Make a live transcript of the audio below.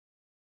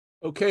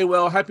Okay,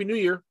 well, Happy New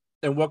Year,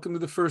 and welcome to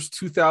the first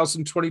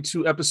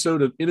 2022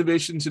 episode of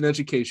Innovations in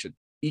Education,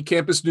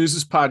 eCampus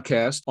News'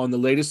 podcast on the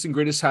latest and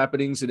greatest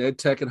happenings in ed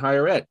tech and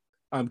higher ed.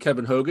 I'm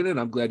Kevin Hogan, and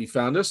I'm glad you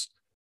found us.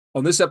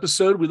 On this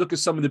episode, we look at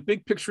some of the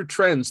big picture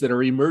trends that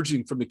are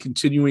emerging from the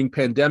continuing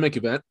pandemic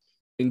event,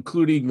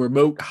 including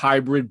remote,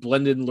 hybrid,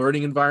 blended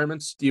learning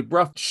environments, the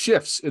abrupt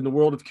shifts in the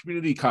world of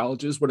community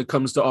colleges when it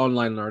comes to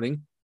online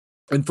learning,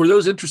 and for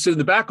those interested in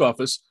the back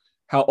office,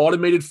 how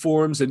automated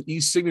forms and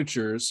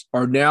e-signatures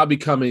are now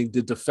becoming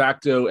the de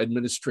facto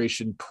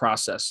administration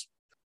process.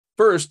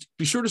 First,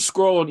 be sure to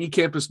scroll on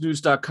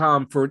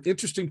ecampusnews.com for an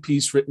interesting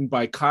piece written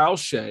by Kyle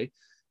Shea,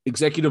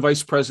 Executive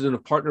Vice President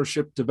of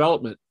Partnership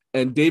Development,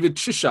 and David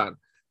Chishan,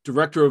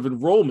 Director of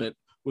Enrollment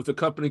with a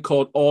company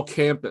called All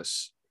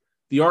Campus.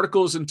 The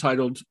article is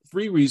entitled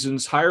 3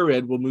 Reasons Higher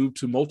Ed Will Move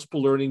to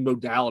Multiple Learning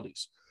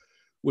Modalities,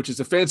 which is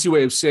a fancy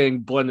way of saying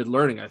blended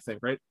learning, I think,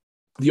 right?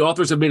 The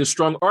authors have made a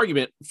strong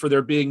argument for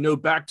there being no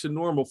back to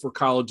normal for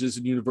colleges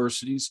and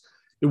universities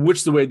in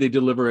which the way they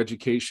deliver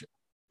education.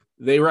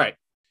 They write,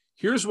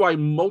 here's why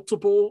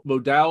multiple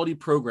modality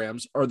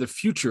programs are the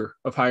future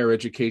of higher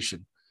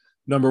education.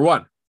 Number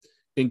 1,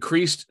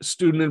 increased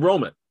student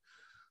enrollment.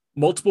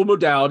 Multiple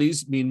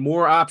modalities mean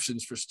more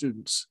options for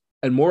students,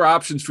 and more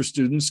options for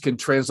students can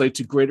translate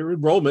to greater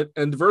enrollment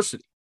and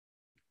diversity.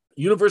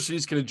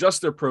 Universities can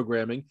adjust their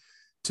programming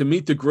to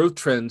meet the growth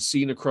trends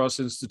seen across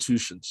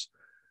institutions.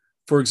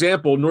 For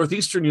example,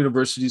 Northeastern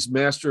University's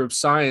Master of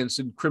Science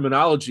in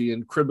Criminology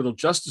and Criminal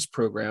Justice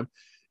program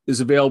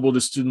is available to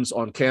students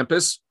on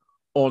campus,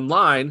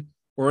 online,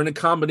 or in a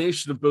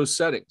combination of both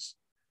settings.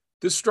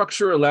 This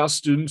structure allows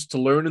students to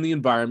learn in the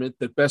environment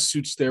that best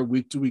suits their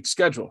week-to-week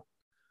schedule.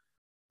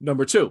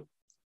 Number 2,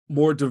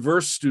 more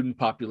diverse student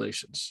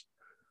populations.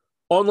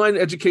 Online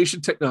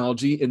education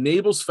technology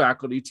enables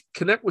faculty to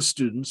connect with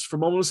students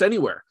from almost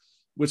anywhere,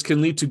 which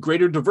can lead to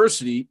greater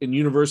diversity in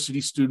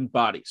university student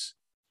bodies.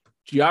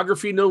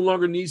 Geography no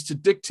longer needs to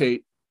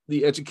dictate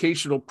the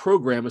educational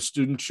program a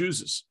student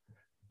chooses.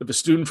 If a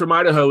student from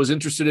Idaho is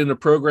interested in a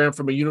program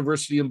from a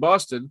university in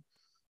Boston,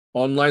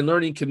 online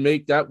learning can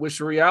make that wish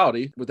a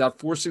reality without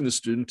forcing the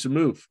student to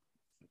move.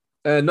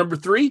 And number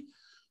 3,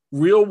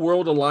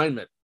 real-world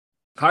alignment.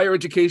 Higher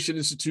education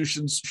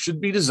institutions should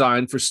be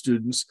designed for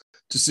students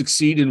to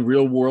succeed in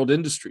real-world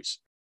industries.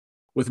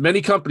 With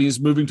many companies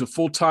moving to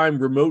full-time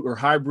remote or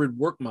hybrid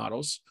work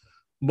models,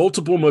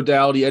 multiple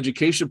modality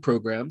education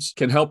programs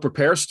can help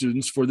prepare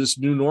students for this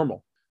new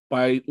normal.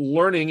 By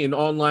learning in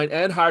online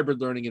and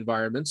hybrid learning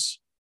environments,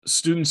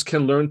 students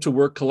can learn to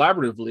work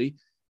collaboratively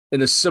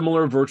in a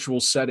similar virtual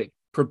setting,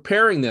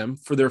 preparing them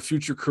for their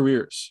future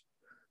careers.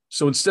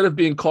 So instead of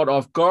being caught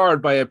off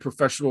guard by a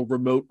professional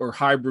remote or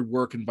hybrid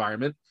work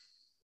environment,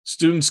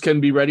 students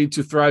can be ready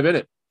to thrive in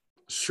it.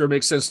 Sure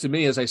makes sense to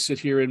me as I sit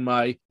here in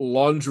my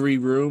laundry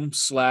room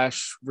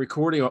 /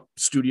 recording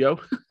studio.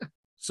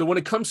 So when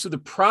it comes to the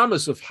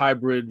promise of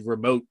hybrid,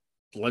 remote,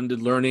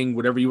 blended learning,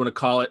 whatever you want to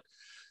call it,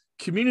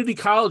 community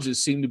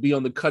colleges seem to be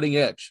on the cutting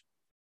edge.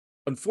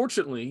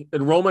 Unfortunately,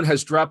 enrollment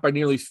has dropped by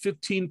nearly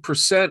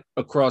 15%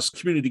 across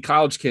community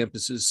college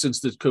campuses since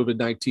the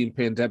COVID-19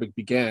 pandemic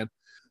began,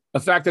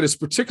 a fact that is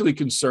particularly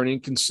concerning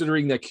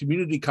considering that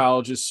community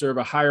colleges serve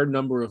a higher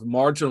number of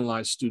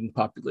marginalized student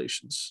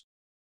populations.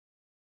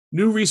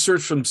 New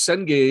research from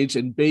Cengage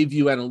and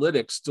Bayview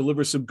Analytics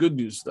delivers some good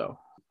news, though,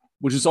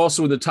 which is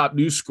also in the top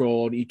news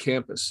scroll on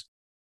eCampus.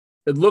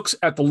 It looks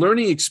at the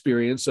learning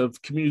experience of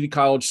community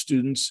college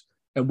students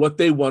and what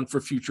they want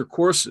for future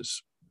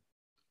courses.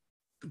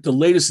 The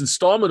latest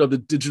installment of the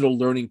Digital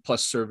Learning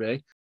Plus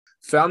survey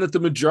found that the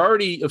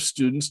majority of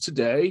students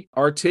today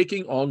are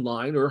taking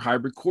online or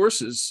hybrid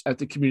courses at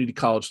the community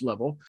college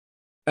level,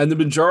 and the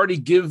majority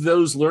give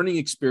those learning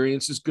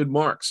experiences good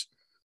marks.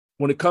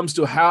 When it comes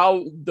to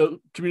how the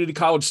community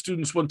college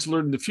students want to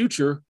learn in the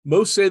future,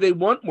 most say they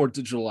want more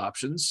digital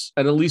options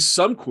and at least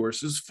some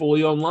courses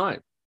fully online.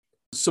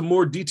 Some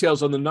more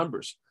details on the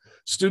numbers.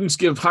 Students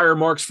give higher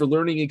marks for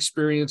learning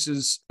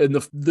experiences in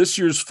this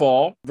year's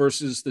fall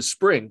versus the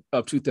spring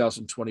of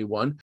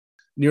 2021.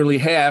 Nearly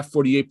half,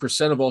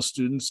 48% of all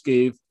students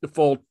gave the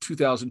fall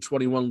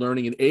 2021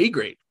 learning an A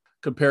grade,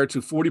 compared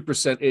to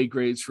 40% A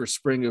grades for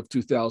spring of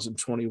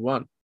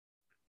 2021.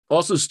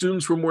 Also,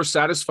 students were more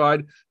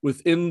satisfied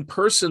with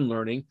in-person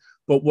learning,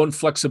 but want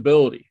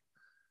flexibility.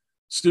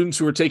 Students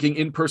who were taking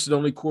in-person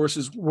only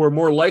courses were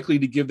more likely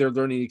to give their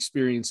learning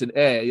experience an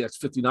A, that's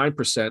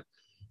 59%,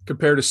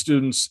 compared to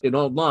students in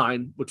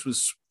online, which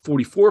was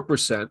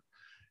 44%,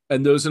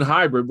 and those in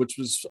hybrid, which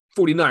was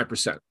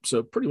 49%.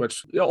 So pretty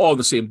much all in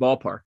the same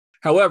ballpark.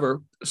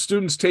 However,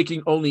 students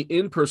taking only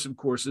in-person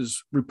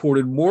courses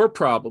reported more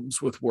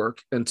problems with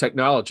work and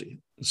technology.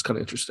 It's kind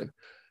of interesting.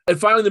 And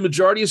finally, the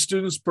majority of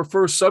students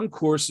prefer some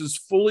courses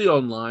fully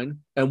online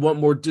and want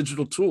more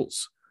digital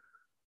tools.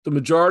 The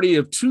majority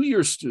of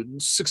 2-year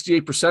students,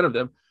 68% of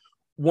them,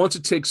 want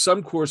to take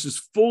some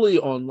courses fully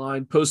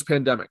online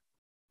post-pandemic.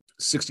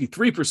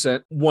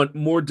 63% want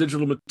more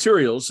digital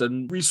materials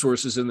and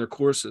resources in their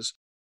courses.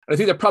 And I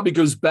think that probably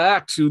goes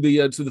back to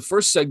the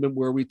first segment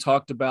where we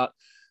talked about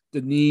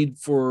the need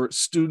for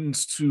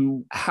students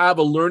to have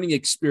a learning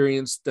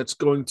experience that's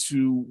going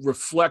to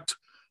reflect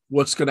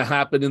what's going to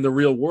happen in the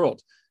real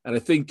world. And I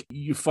think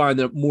you find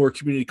that more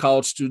community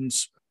college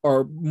students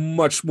are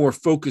much more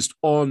focused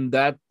on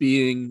that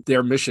being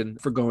their mission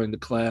for going to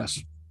class.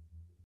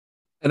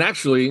 And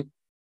actually,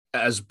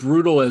 as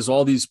brutal as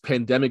all these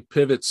pandemic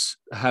pivots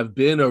have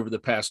been over the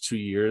past 2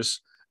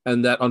 years,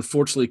 and that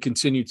unfortunately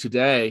continue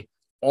today,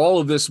 all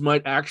of this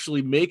might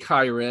actually make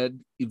higher ed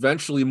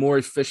eventually more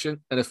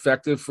efficient and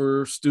effective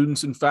for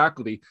students and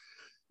faculty.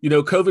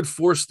 COVID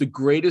forced the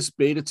greatest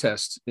beta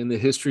test in the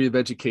history of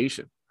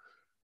education.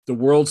 The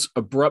world's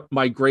abrupt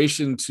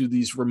migration to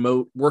these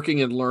remote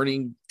working and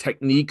learning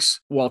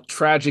techniques, while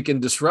tragic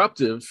and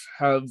disruptive,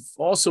 have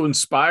also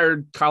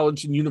inspired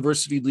college and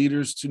university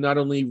leaders to not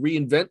only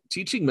reinvent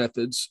teaching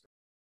methods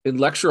in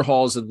lecture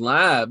halls and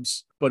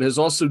labs, but has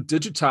also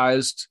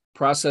digitized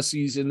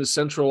processes in the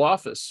central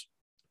office.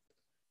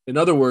 In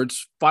other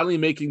words, finally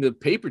making the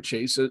paper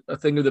chase a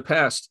thing of the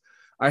past.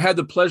 I had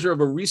the pleasure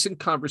of a recent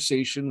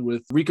conversation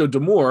with Rico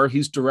D'Amore.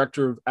 He's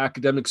Director of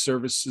Academic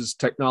Services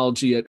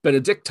Technology at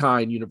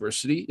Benedictine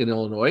University in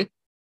Illinois.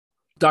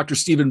 Dr.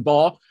 Stephen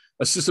Ball,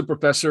 Assistant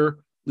Professor,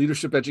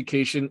 Leadership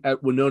Education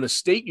at Winona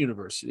State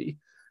University.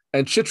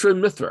 And Chitra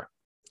Mithra,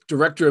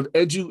 Director of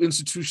Edu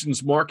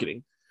Institutions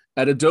Marketing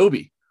at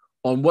Adobe,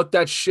 on what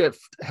that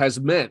shift has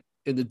meant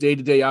in the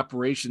day-to-day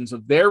operations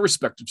of their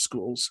respective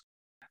schools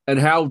and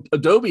how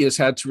Adobe has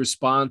had to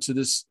respond to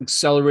this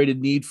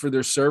accelerated need for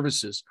their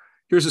services.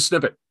 Here's a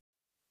snippet.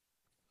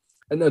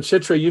 And now,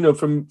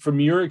 Chitra, from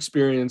your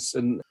experience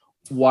and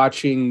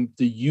watching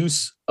the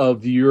use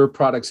of your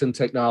products and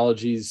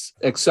technologies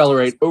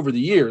accelerate over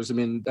the years, I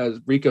mean, as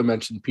Rico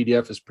mentioned,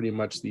 PDF is pretty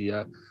much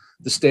the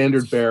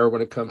standard bearer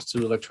when it comes to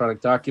electronic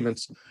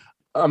documents.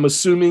 I'm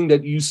assuming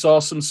that you saw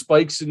some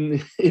spikes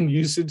in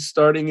usage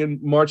starting in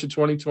March of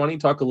 2020.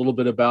 Talk a little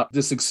bit about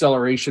this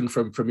acceleration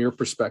from your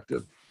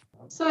perspective.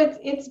 So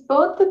it's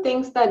both the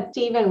things that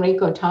Steve and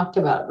Rico talked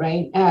about,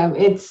 right?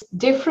 It's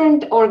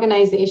different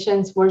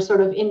organizations were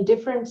sort of in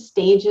different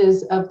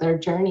stages of their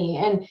journey.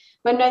 And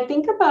when I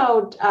think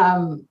about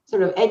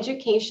sort of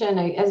education,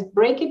 I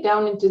break it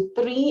down into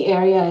three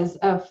areas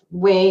of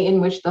way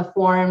in which the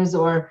forms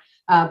or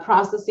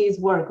processes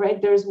work,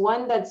 right? There's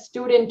one that's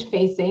student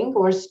facing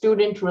or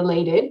student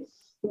related.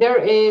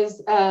 There is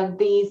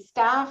the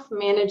staff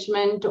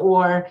management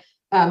or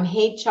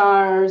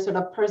HR, sort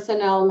of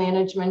personnel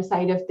management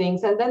side of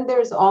things. And then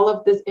there's all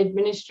of this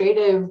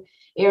administrative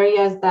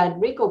areas that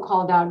Rico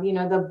called out,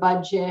 the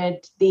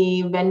budget,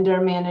 the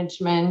vendor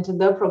management,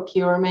 the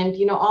procurement,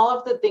 all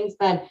of the things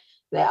that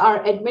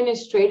are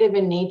administrative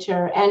in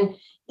nature. And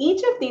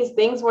each of these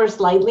things were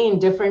slightly in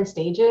different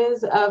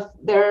stages of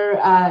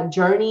their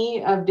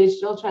journey of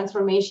digital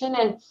transformation.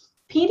 And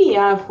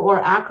PDF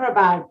or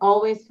Acrobat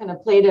always kind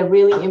of played a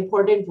really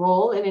important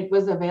role, and it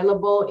was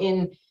available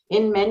in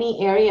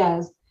many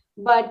areas.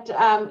 But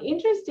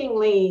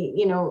interestingly,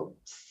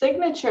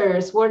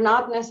 signatures were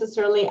not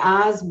necessarily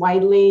as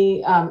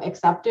widely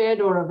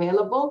accepted or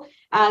available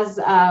as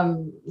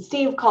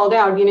Steve called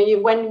out.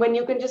 When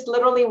you can just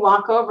literally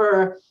walk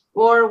over,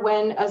 or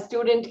when a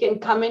student can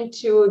come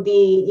into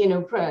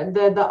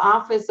the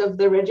office of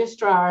the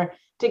registrar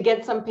to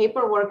get some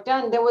paperwork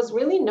done, there was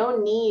really no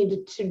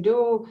need to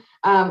do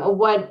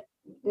what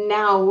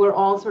now we're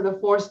all sort of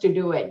forced to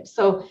do it.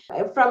 So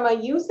from a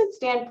usage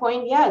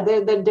standpoint,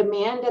 the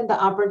demand and the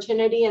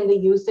opportunity and the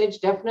usage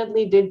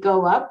definitely did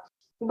go up.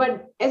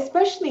 But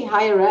especially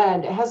higher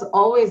ed has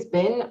always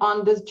been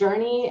on this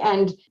journey,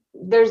 and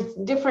there's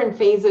different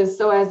phases.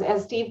 So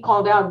as Steve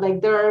called out,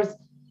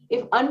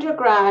 if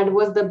undergrad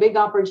was the big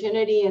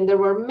opportunity and there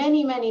were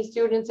many, many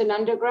students in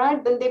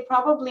undergrad, then they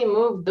probably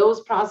moved those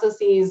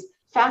processes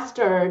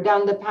faster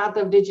down the path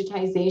of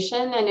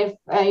digitization. And if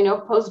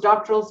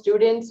postdoctoral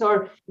students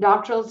or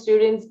doctoral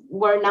students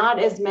were not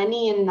as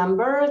many in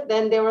number,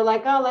 then they were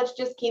like, oh, let's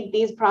just keep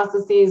these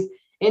processes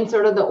in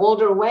sort of the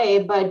older way.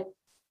 But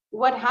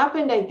what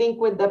happened, I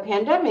think, with the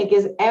pandemic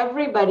is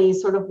everybody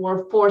sort of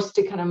were forced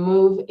to kind of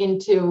move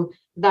into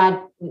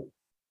that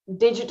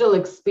digital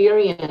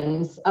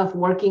experience of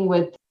working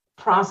with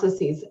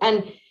processes.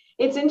 And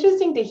it's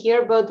interesting to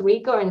hear both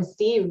Rico and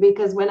Steve,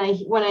 because when I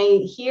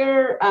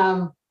hear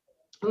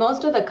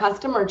most of the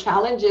customer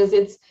challenges,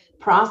 it's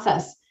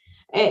process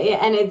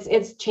and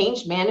it's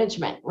change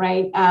management,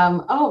 right?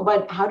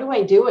 But how do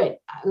I do it?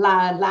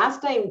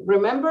 Last I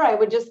remember, I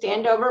would just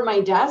stand over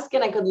my desk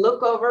and I could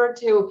look over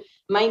to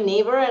my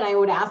neighbor and I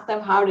would ask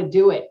them how to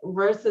do it,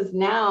 versus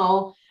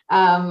now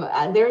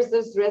there's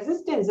this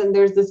resistance and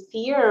there's this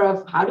fear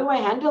of, how do I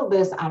handle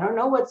this? I don't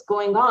know what's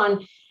going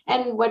on.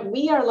 And what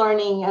we are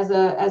learning as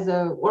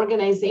a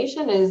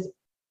organization is,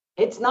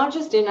 it's not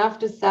just enough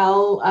to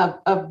sell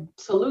a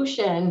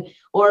solution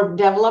or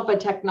develop a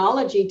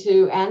technology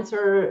to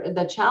answer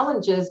the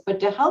challenges, but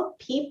to help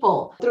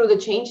people through the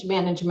change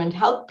management,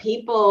 help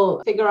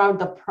people figure out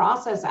the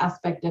process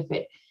aspect of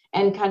it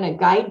and kind of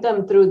guide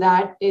them through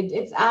that.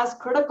 It's as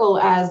critical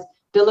as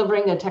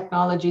delivering a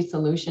technology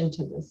solution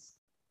to this.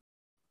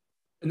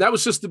 And that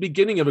was just the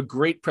beginning of a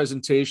great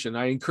presentation.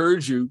 I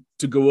encourage you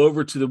to go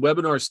over to the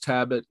webinars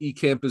tab at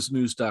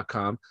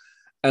ecampusnews.com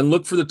and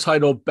look for the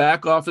title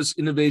Back Office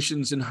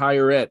Innovations in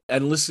Higher Ed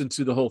and listen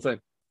to the whole thing.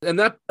 And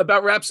that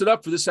about wraps it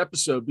up for this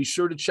episode. Be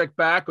sure to check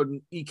back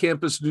on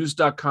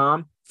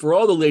ecampusnews.com for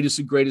all the latest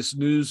and greatest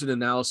news and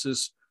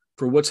analysis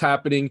for what's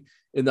happening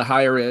in the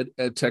higher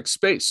ed tech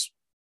space.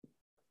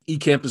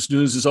 eCampus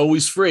News is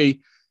always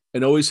free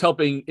and always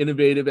helping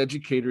innovative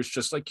educators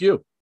just like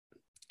you.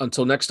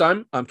 Until next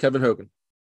time, I'm Kevin Hogan.